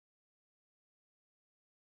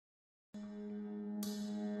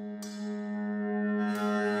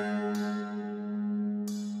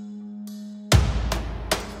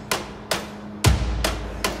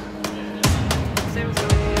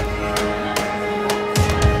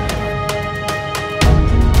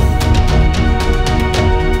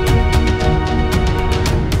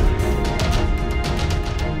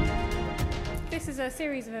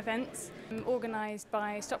events organised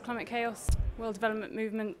by Stop Climate Chaos, World Development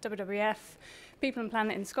Movement, WWF, People and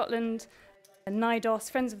Planet in Scotland,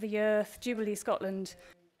 NIDOS, Friends of the Earth, Jubilee Scotland.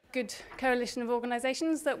 Good coalition of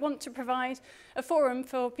organisations that want to provide a forum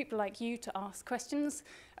for people like you to ask questions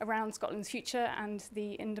around Scotland's future and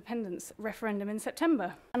the independence referendum in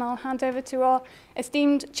September. And I'll hand over to our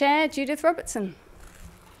esteemed chair, Judith Robertson.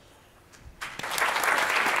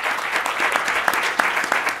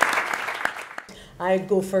 I'd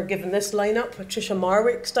go for giving this lineup a Trisha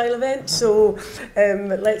Marwick style event, so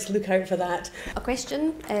let's look out for that. A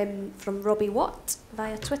question from Robbie Watt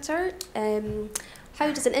via Twitter.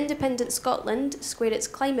 How does an independent Scotland square its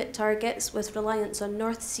climate targets with reliance on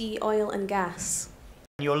North Sea oil and gas?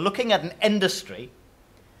 You're looking at an industry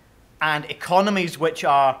and economies which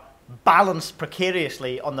are balanced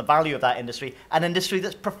precariously on the value of that industry, an industry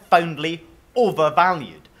that's profoundly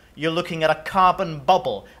overvalued. You're looking at a carbon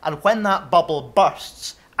bubble, and when that bubble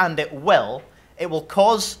bursts, and it will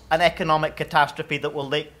cause an economic catastrophe that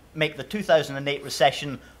will make the 2008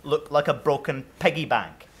 recession look like a broken piggy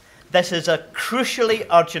bank. This is a crucially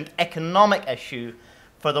urgent economic issue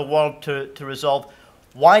for the world to resolve.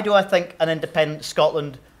 Why do I think an independent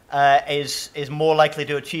Scotland is more likely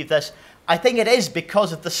to achieve this? I think it is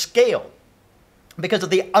because of the scale, because of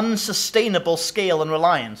the unsustainable scale and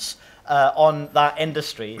reliance on that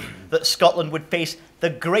industry, that Scotland would face the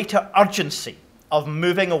greater urgency of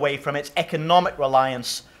moving away from its economic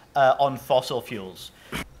reliance on fossil fuels.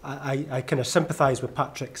 I kind of sympathise with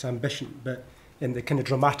Patrick's ambition, but in the kind of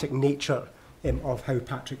dramatic nature of how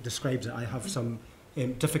Patrick describes it, I have some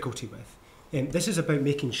difficulty with. This is about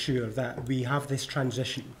making sure that we have this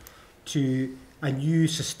transition to a new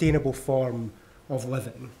sustainable form of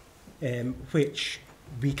living, which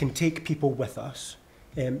we can take people with us,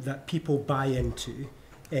 that people buy into,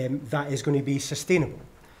 that is going to be sustainable.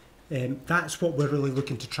 That's what we're really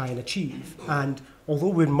looking to try and achieve. And although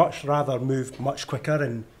we'd much rather move much quicker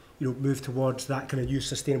and move towards that kind of new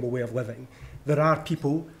sustainable way of living, there are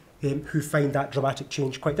people who find that dramatic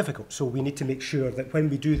change quite difficult. So we need to make sure that when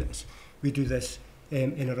we do this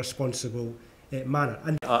in a responsible manner.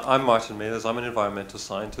 And I'm Martin Mayers, I'm an environmental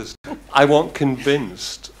scientist. I want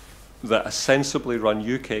convinced that a sensibly run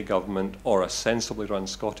UK government or a sensibly run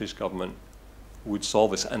Scottish government would solve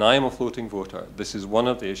this. And I am a floating voter. This is one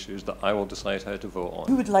of the issues that I will decide how to vote on.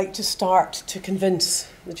 Who would like to start to convince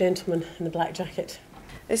the gentleman in the black jacket?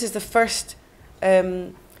 This is the first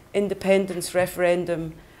independence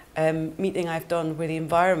referendum meeting I've done where the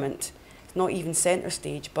environment is not even centre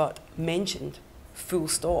stage but mentioned, full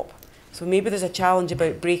stop. So maybe there's a challenge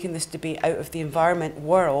about breaking this debate out of the environment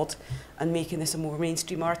world and making this a more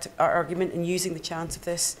mainstream argument and using the chance of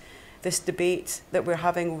this debate that we're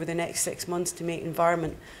having over the next 6 months to make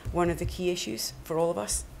environment one of the key issues for all of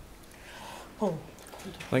us. Paul.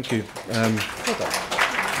 Thank you.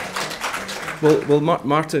 Well,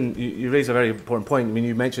 Martin, you raise a very important point. I mean,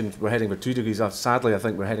 you mentioned we're heading for 2 degrees. Sadly, I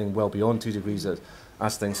think we're heading well beyond 2 degrees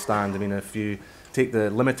as things stand. I mean, if you take the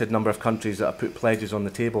limited number of countries that have put pledges on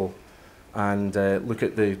the table and look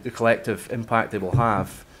at the collective impact they will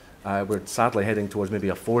have, we're sadly heading towards maybe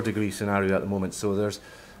a 4-degree scenario at the moment. So there's,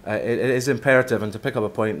 it is imperative, and to pick up a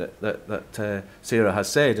point that Sarah has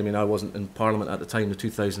said, I mean, I wasn't in Parliament at the time the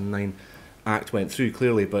 2009 Act went through,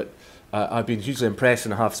 clearly, but I've been hugely impressed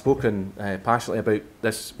and have spoken passionately about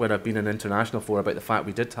this when I've been in international for about the fact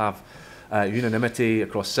we did have unanimity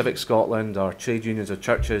across Civic Scotland, our trade unions, our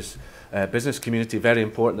churches, business community, very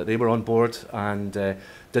important that they were on board and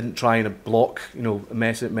didn't try and block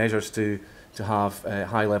measures to have a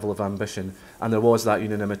high level of ambition. And there was that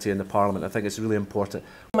unanimity in the Parliament. I think it's really important.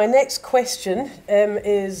 My next question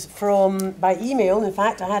is by email. In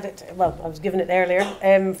fact, I had it, well, I was given it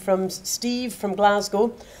earlier, from Steve from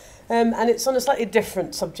Glasgow. And it's on a slightly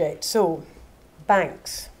different subject. So,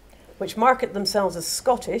 banks, which market themselves as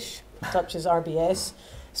Scottish, such as RBS,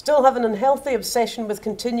 still have an unhealthy obsession with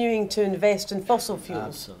continuing to invest in fossil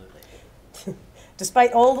fuels. Absolutely.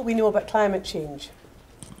 Despite all that we know about climate change.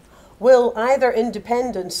 Will either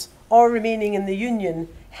independence or remaining in the Union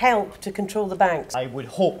help to control the banks? I would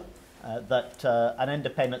hope that an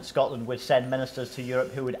independent Scotland would send ministers to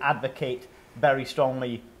Europe who would advocate very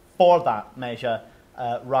strongly for that measure,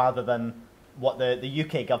 rather than what the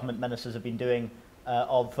UK government ministers have been doing,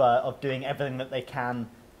 of doing everything that they can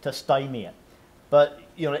to stymie it. But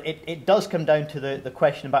it does come down to the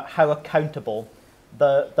question about how accountable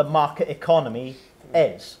the market economy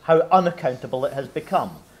is, how unaccountable it has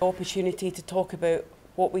become. Opportunity to talk about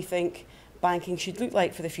what we think banking should look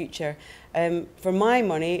like for the future. For my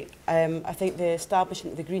money, I think the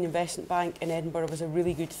establishment of the Green Investment Bank in Edinburgh was a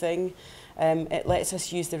really good thing. It lets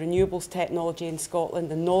us use the renewables technology in Scotland,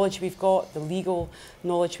 the knowledge we've got, the legal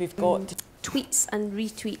knowledge we've got. Tweets and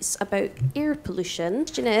retweets about air pollution. The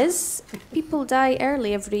question is, people die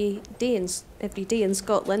early every day in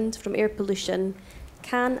Scotland from air pollution.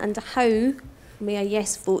 Can and how may a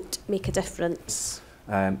yes vote make a difference?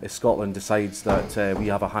 If Scotland decides that we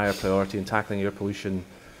have a higher priority in tackling air pollution,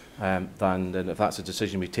 then if that's a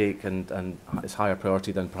decision we take and it's higher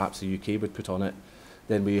priority than perhaps the UK would put on it,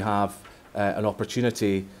 then we have an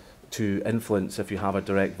opportunity to influence if you have a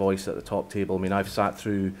direct voice at the top table. I mean, I've sat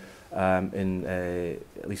through in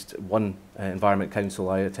at least one Environment Council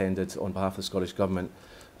I attended on behalf of the Scottish Government,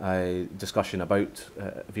 a discussion about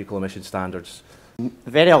vehicle emission standards.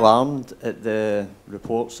 Very alarmed at the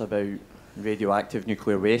reports about radioactive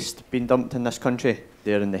nuclear waste being dumped in this country.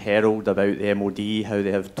 They're in the Herald about the MOD, how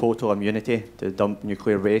they have total immunity to dump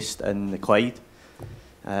nuclear waste in the Clyde.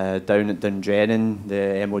 Down at Dundrennan,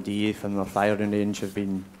 the MOD from their firing range have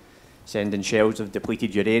been sending shells of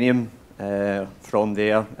depleted uranium from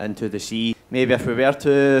there into the sea. Maybe if we were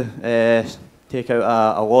to take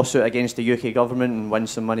out a lawsuit against the UK government and win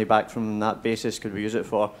some money back from that basis, could we use it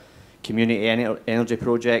for community energy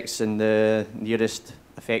projects in the nearest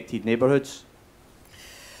affected neighbourhoods?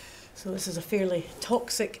 So this is a fairly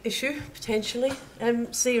toxic issue, potentially.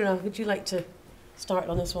 Sarah, would you like to start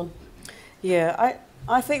on this one? Yeah,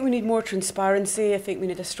 I think we need more transparency. I think we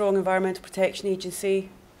need a strong Environmental Protection Agency,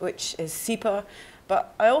 which is SEPA.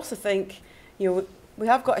 But I also think, we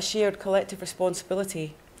have got a shared collective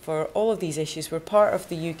responsibility for all of these issues. We're part of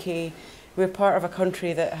the UK. We're part of a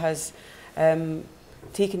country that has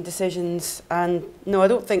taken decisions. And no, I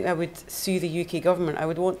don't think I would sue the UK government. I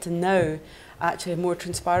would want to now actually have more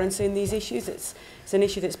transparency in these issues. It's an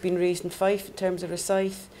issue that's been raised in Fife in terms of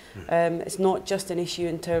Rosyth. It's not just an issue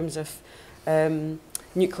in terms of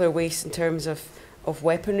nuclear waste, in terms of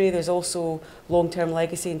weaponry. There's also long-term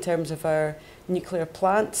legacy in terms of our nuclear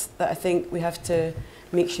plants that I think we have to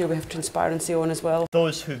make sure we have transparency on as well.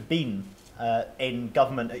 Those who've been in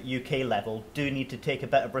government at UK level do need to take a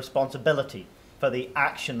bit of responsibility for the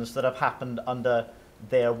actions that have happened under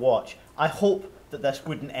their watch. I hope that this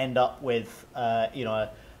wouldn't end up with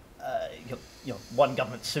one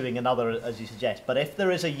government suing another, as you suggest. But if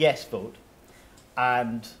there is a yes vote,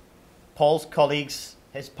 and Paul's colleagues,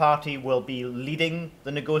 his party, will be leading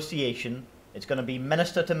the negotiation, it's going to be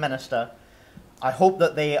minister to minister, I hope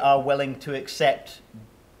that they are willing to accept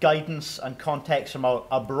guidance and context from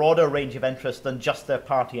a broader range of interests than just their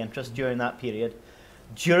party interests during that period.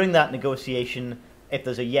 During that negotiation, if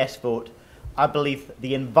there's a yes vote, I believe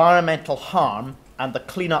the environmental harm and the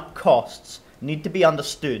clean-up costs need to be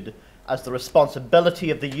understood as the responsibility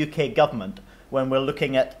of the UK government when we're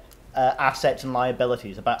looking at assets and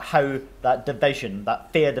liabilities, about how that division,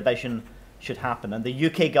 that fair division, should happen. And the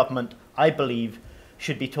UK government, I believe,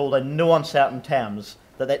 should be told in no uncertain terms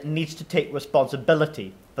that it needs to take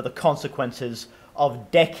responsibility for the consequences of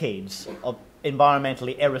decades of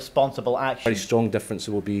environmentally irresponsible action. A very strong difference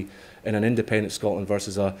will be in an independent Scotland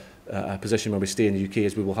versus a position where we stay in the UK,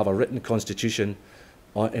 is we will have a written constitution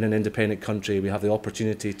in an independent country. We have the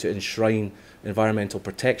opportunity to enshrine environmental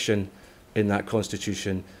protection in that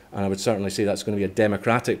constitution, and I would certainly say that's going to be a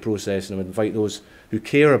democratic process, and I would invite those who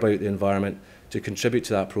care about the environment to contribute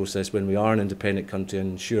to that process when we are an independent country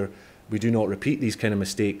and ensure we do not repeat these kind of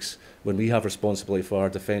mistakes when we have responsibility for our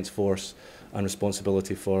defence force and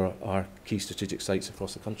responsibility for our key strategic sites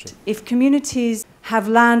across the country. If communities have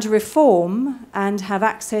land reform and have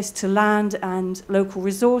access to land and local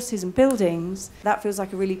resources and buildings, that feels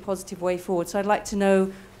like a really positive way forward. So I'd like to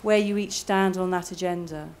know where you each stand on that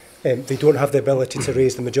agenda. They don't have the ability to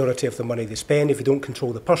raise the majority of the money they spend. If you don't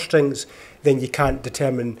control the purse strings, then you can't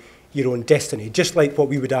determine your own destiny. Just like what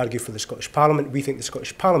we would argue for the Scottish Parliament, we think the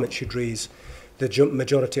Scottish Parliament should raise the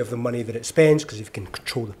majority of the money that it spends, because if you can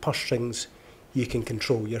control the purse strings, you can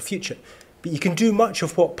control your future. But you can do much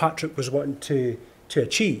of what Patrick was wanting to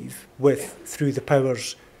achieve through the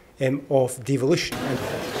powers of devolution.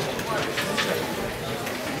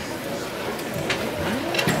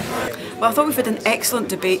 Well, I thought we've had an excellent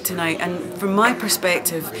debate tonight, and from my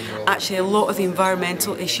perspective, actually a lot of the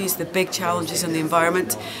environmental issues, the big challenges in the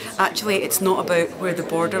environment, actually it's not about where the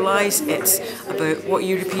border lies, it's about what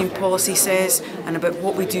European policy says and about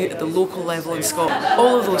what we do at the local level in Scotland.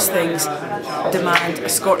 All of those things demand a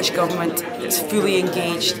Scottish Government that's fully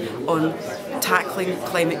engaged on tackling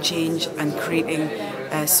climate change and creating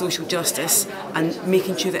social justice and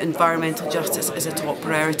making sure that environmental justice is a top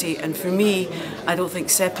priority. And for me, I don't think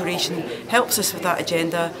separation helps us with that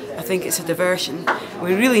agenda. I think it's a diversion.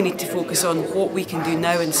 We really need to focus on what we can do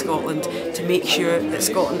now in Scotland to make sure that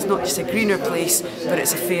Scotland's not just a greener place, but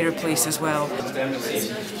it's a fairer place as well.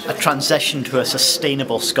 A transition to a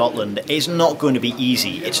sustainable Scotland is not going to be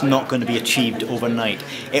easy. It's not going to be achieved overnight.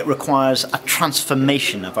 It requires a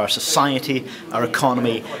transformation of our society, our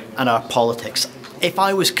economy, and our politics. If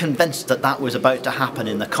I was convinced that that was about to happen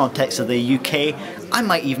in the context of the UK, I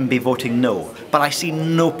might even be voting no, but I see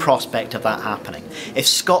no prospect of that happening. If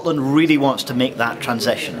Scotland really wants to make that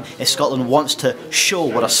transition, if Scotland wants to show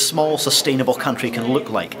what a small, sustainable country can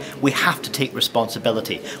look like, we have to take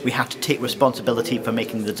responsibility. We have to take responsibility for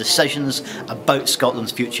making the decisions about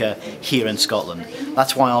Scotland's future here in Scotland.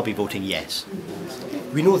 That's why I'll be voting yes.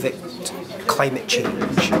 We know that climate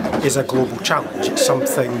change is a global challenge. It's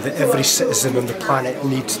something that every citizen on the planet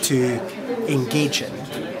needs to engage in.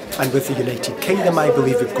 And with the United Kingdom, I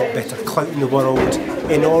believe we've got better clout in the world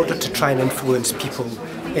in order to try and influence people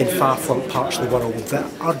in far-flung parts of the world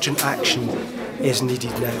that urgent action is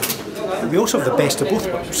needed now. We also have the best of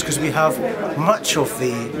both worlds because we have much of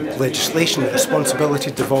the legislation and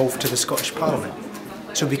responsibility devolved to the Scottish Parliament.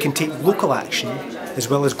 So we can take local action as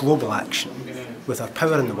well as global action with our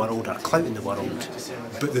power in the world, our clout in the world,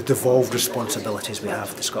 but the devolved responsibilities we have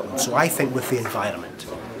for Scotland. So I think with the environment,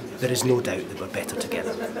 there is no doubt that we're better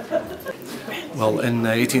together. Well, in the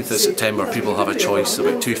 18th of September, people have a choice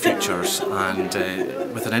about two futures, and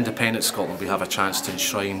with an independent Scotland, we have a chance to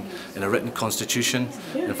enshrine in a written constitution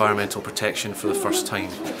environmental protection for the first time.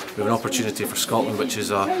 We have an opportunity for Scotland, which is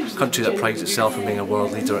a country that prides itself on being a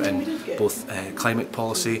world leader in both climate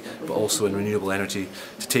policy, but also in renewable energy,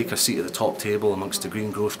 to take a seat at the top table amongst the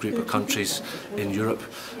green growth group of countries in Europe,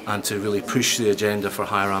 and to really push the agenda for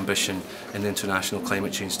higher ambition in the international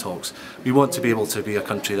climate change talks. We want to be able to be a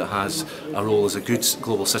country that has a role as a good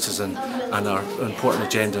global citizen, and our important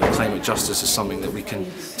agenda on climate justice is something that we can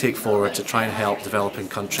take forward to try and help developing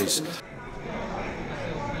countries.